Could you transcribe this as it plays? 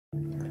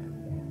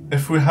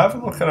If we have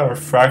a look at our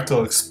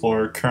Fractal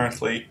Explorer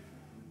currently,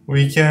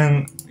 we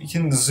can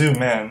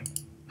zoom in.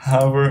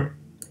 However,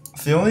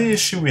 the only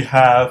issue we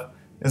have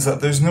is that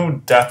there's no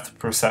depth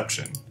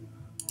perception.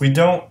 We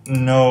don't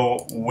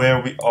know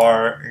where we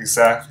are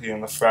exactly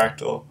in the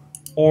fractal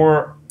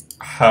or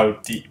how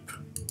deep.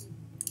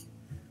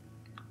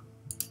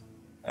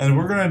 And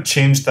we're going to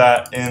change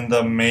that in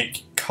the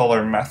make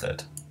color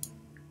method.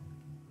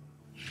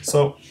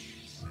 So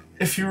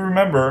if you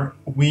remember,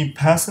 we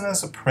pass in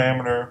as a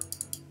parameter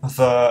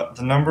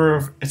the number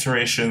of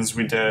iterations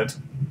we did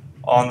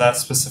on that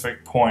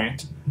specific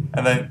point,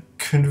 and then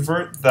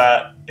convert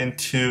that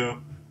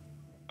into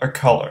a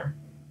color.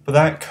 But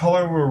that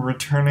color we're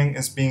returning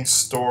is being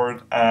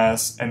stored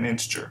as an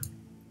integer.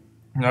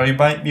 Now you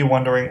might be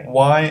wondering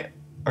why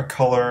a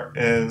color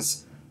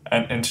is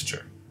an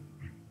integer.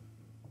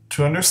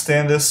 To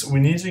understand this, we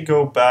need to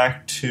go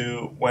back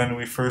to when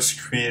we first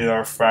created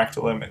our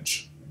fractal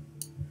image.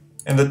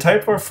 In the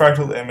type of our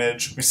fractal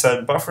image, we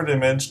said buffered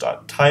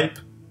image.type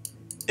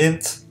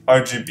int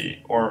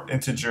RGB, or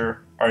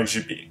integer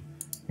RGB,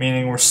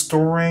 meaning we're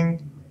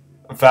storing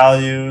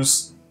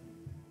values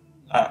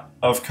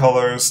of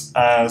colors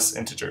as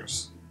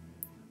integers.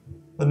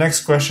 The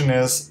next question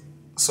is,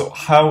 so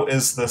how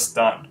is this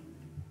done?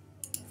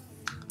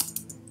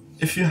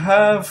 If you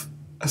have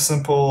a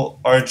simple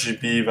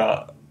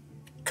RGB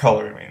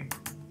color,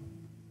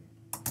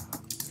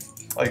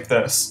 like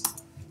this,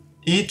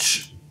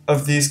 each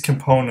of these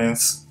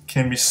components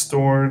can be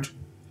stored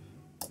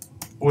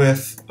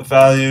with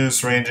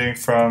values ranging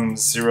from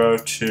 0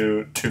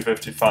 to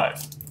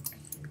 255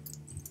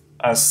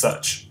 as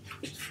such.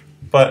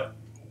 But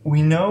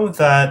we know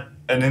that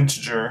an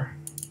integer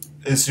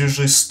is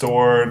usually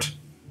stored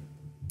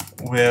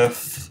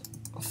with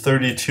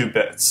 32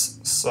 bits,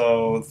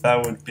 so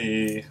that would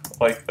be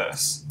like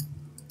this.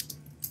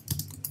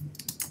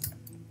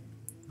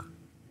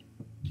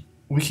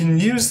 We can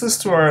use this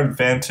to our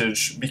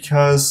advantage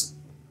because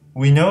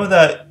we know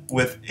that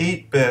with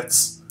 8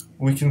 bits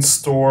we can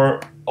store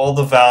all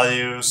the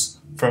values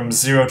from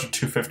 0 to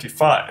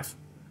 255.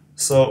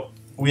 So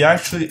we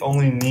actually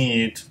only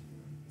need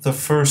the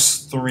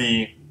first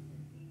three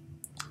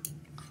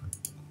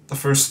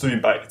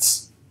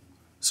bytes.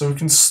 So we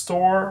can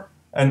store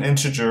an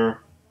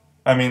integer,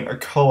 a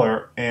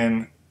color,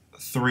 in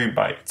 3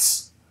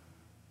 bytes.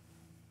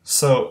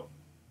 So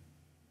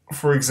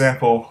for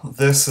example,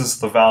 this is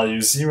the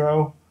value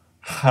 0,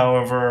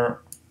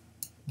 however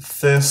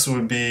this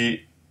would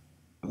be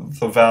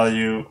the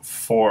value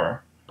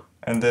 4,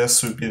 and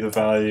this would be the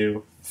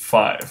value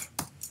 5.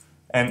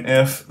 And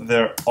if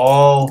they're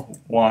all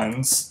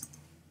 1s,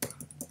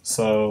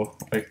 so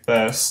like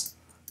this,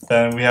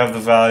 then we have the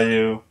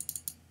value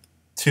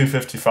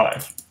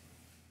 255.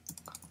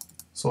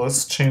 So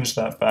let's change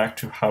that back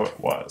to how it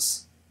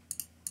was.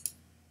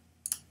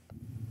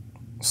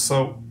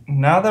 So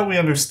now that we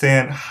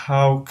understand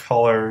how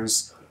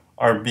colors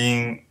are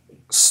being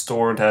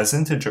stored as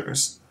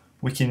integers,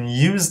 we can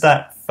use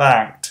that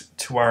fact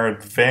to our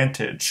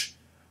advantage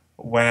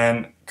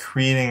when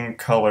creating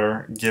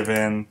color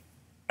given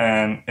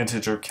an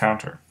integer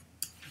counter.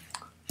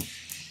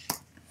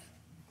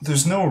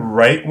 There's no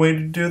right way to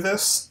do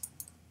this,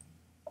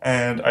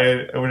 and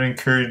I would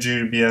encourage you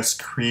to be as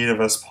creative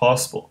as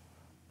possible.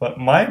 But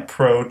my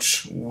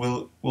approach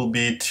will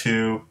be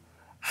to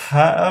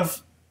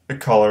have a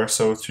color,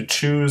 so to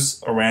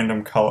choose a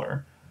random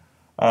color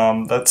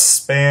that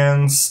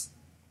spans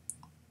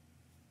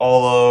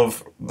all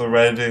of the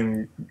red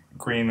and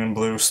green and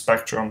blue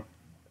spectrum.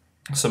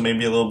 So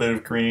maybe a little bit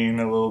of green,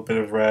 a little bit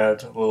of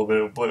red, a little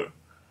bit of blue.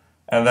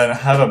 And then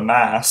have a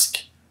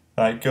mask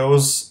that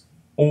goes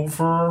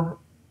over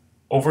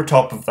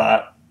top of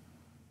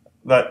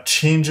that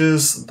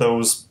changes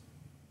those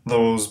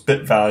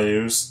bit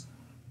values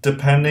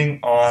depending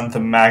on the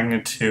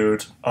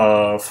magnitude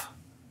of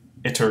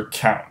iter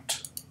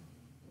count.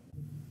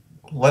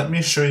 Let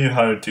me show you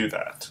how to do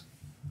that.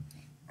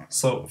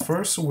 So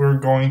first we're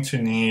going to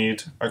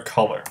need a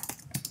color.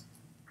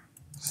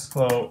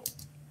 So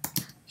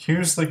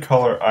here's the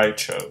color I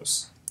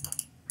chose.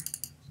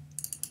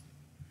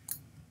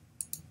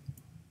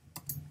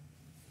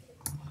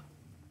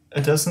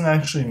 It doesn't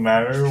actually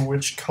matter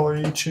which color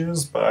you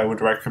choose, but I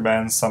would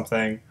recommend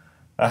something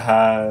that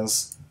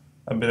has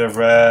a bit of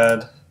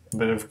red, a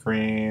bit of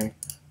green,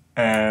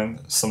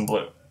 and some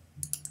blue.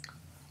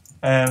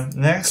 And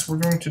next we're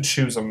going to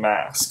choose a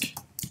mask.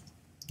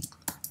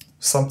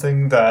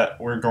 Something that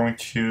we're going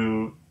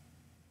to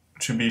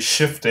be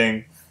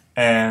shifting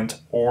and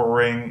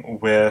ORing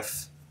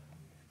with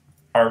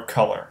our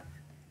color.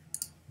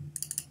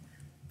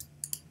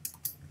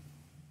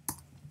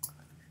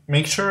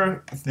 Make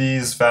sure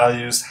these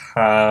values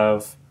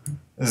have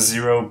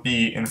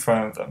 0b in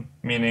front of them,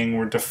 meaning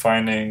we're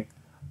defining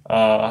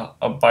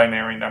a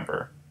binary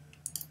number.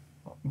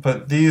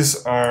 But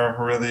these are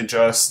really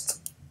just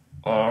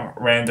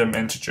random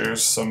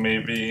integers, so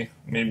maybe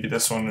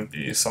this one would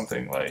be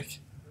something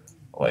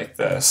like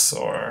this,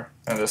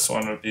 and this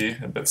one would be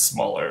a bit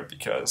smaller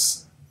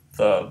because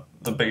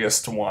the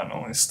biggest one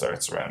only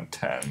starts around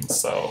 10,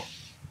 so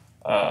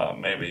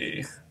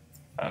maybe,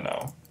 I don't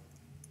know,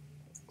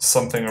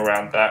 something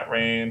around that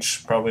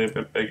range, probably a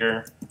bit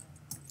bigger.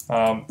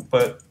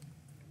 But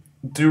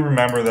do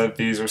remember that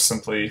these are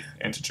simply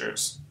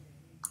integers,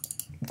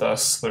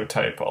 thus their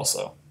type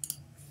also.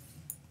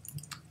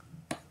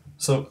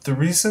 So the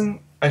reason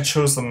I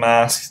chose the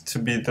mask to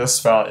be this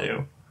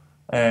value,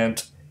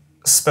 and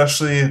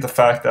especially the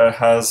fact that it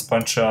has a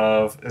bunch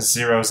of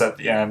zeros at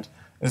the end,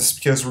 is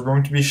because we're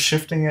going to be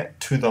shifting it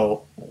to the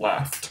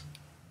left.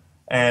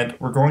 And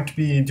we're going to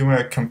be doing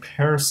a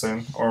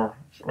comparison, or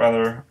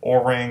rather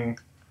ORing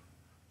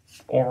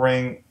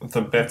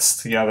the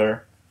bits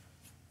together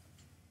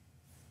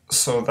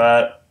so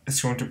that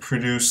it's going to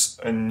produce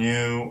a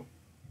new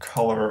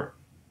color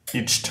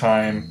each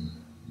time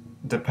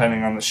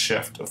depending on the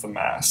shift of the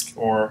mask,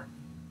 or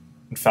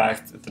in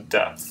fact the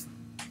depth.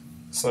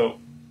 So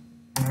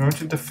I'm going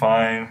to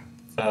define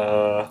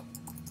the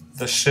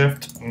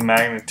shift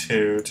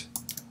magnitude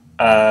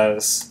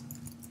as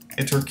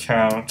iter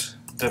count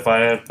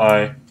divided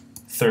by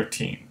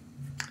 13.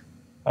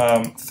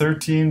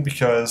 13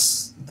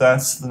 because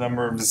that's the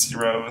number of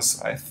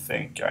zeros I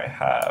think I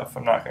have.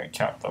 I'm not going to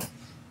count them.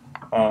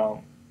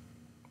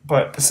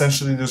 But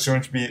essentially there's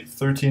going to be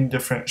 13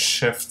 different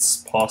shifts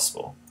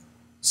possible.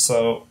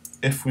 So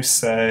if we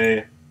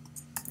say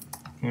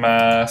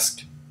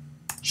mask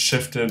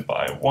shifted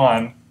by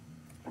 1,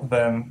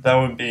 then that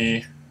would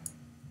be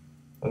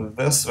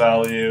this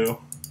value,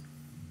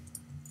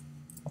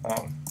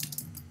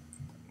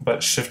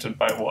 but shifted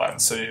by 1.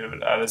 So you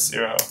would add a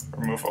 0,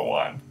 remove a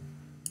 1.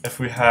 If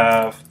we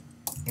have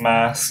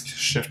mask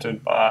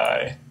shifted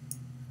by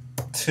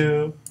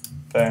 2,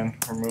 then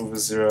remove a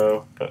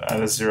 0, but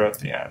add a 0 at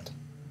the end.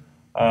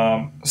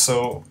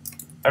 So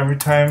every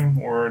time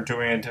we're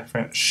doing a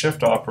different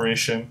shift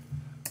operation,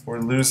 we're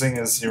losing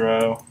a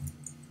 0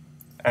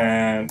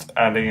 and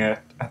adding it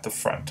at the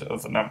front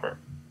of the number.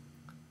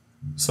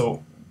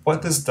 So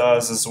what this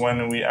does is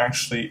when we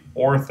actually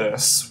OR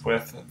this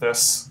with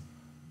this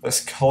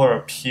color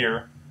up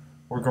here,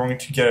 we're going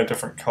to get a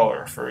different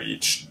color for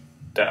each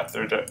depth,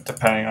 or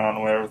depending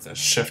on where the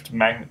shift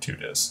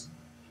magnitude is.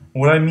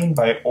 What I mean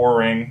by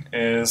ORing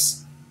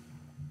is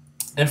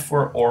if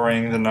we're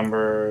ORing the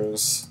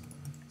numbers,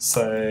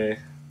 say,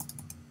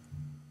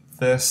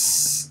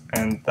 this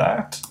and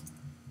that,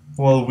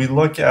 well, we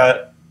look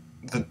at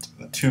the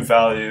two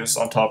values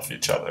on top of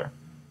each other.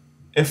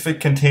 If it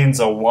contains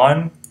a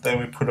 1, then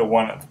we put a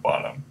 1 at the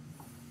bottom.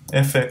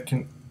 If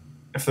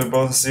they're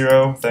both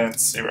 0, then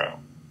it's 0.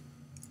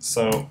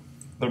 So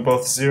they're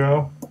both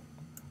 0.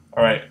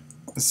 Alright,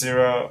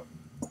 0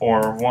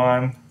 or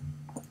 1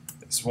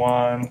 is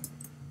 1,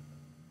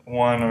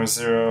 1 or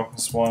 0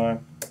 is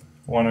 1,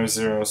 1 or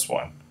 0 is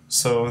 1.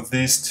 So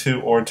these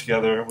two OR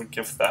together would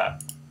give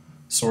that.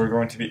 So we're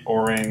going to be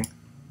ORing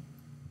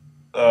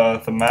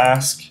the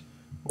mask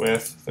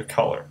with the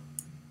color.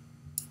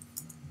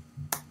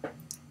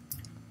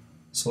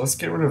 So let's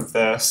get rid of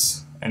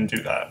this and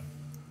do that.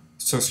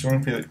 So it's going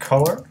to be the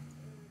color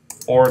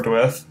ORed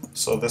with,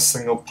 so this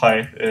single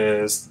pipe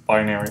is the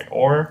binary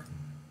OR,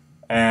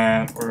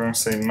 and we're going to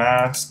say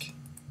mask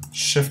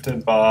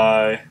shifted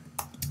by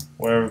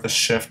whatever the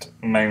shift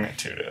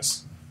magnitude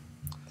is.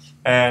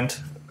 And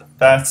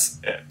that's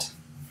it.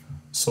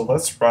 So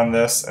let's run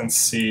this and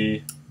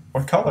see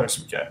what colors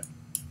we get.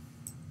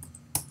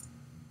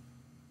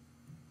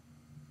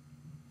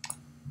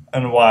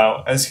 And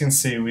wow, as you can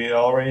see, we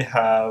already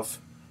have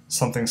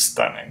something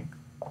stunning.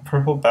 A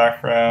purple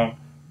background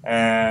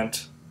and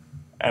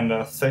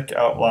a thick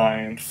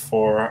outline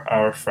for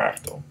our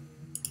fractal.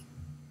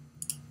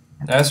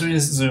 As we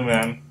zoom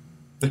in,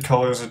 the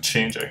colors are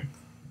changing.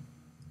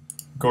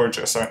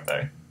 Gorgeous, aren't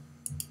they?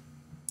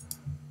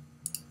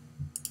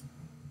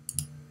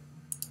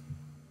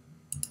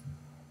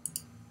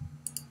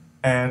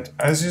 And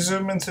as you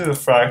zoom into the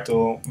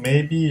fractal,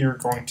 maybe you're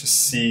going to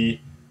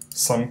see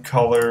some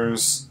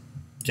colors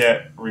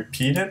get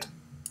repeated.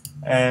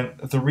 And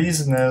the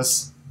reason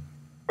is,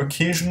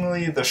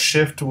 occasionally the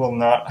shift will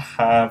not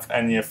have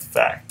any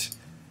effect,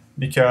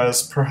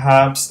 because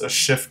perhaps a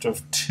shift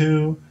of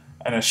 2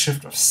 and a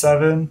shift of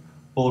 7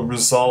 will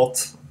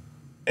result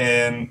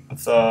in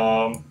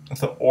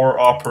the OR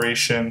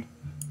operation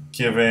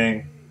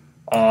giving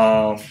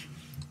the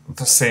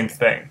same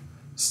thing.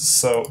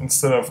 So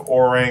instead of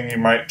ORing, you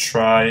might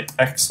try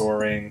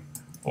XORing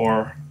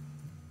or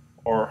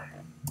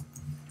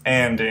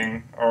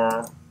ANDing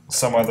or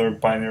some other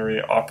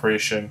binary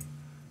operation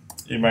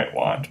you might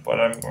want, but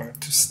I'm going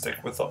to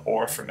stick with the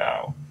OR for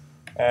now.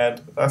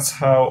 And that's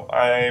how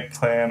I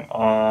plan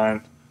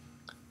on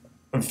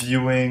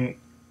viewing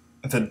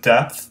the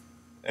depth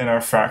in our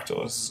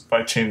fractals,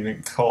 by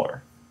changing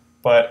color.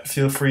 But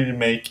feel free to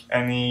make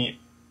any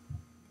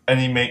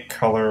make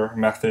color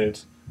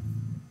method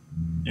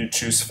you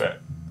choose fit.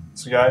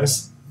 So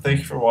guys, thank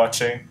you for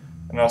watching,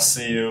 and I'll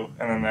see you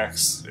in the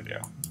next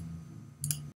video.